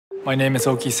My name is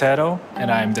Oki Sato,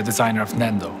 and I'm the designer of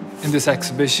Nendo. In this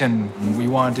exhibition, we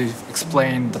want to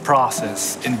explain the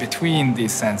process in between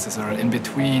these senses or in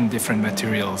between different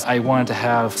materials. I wanted to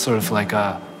have sort of like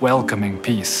a welcoming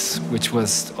piece, which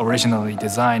was originally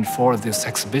designed for this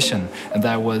exhibition, and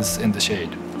that was in the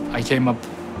shade. I came up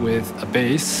with a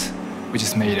base, which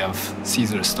is made of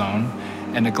Caesarstone,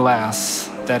 and a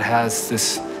glass that has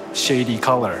this shady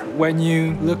color. When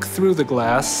you look through the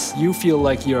glass, you feel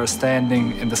like you're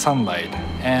standing in the sunlight,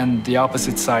 and the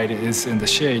opposite side is in the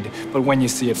shade. But when you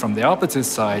see it from the opposite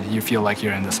side, you feel like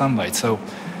you're in the sunlight. So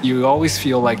you always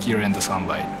feel like you're in the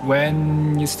sunlight.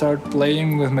 When you start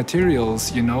playing with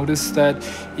materials, you notice that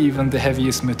even the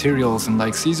heaviest materials,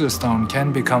 like Caesarstone,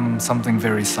 can become something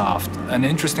very soft. An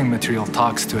interesting material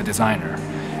talks to a designer.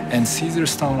 And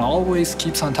Caesarstone always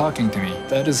keeps on talking to me.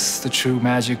 That is the true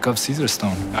magic of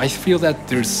Caesarstone. I feel that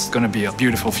there's gonna be a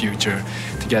beautiful future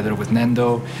together with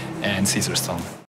Nendo and Caesarstone.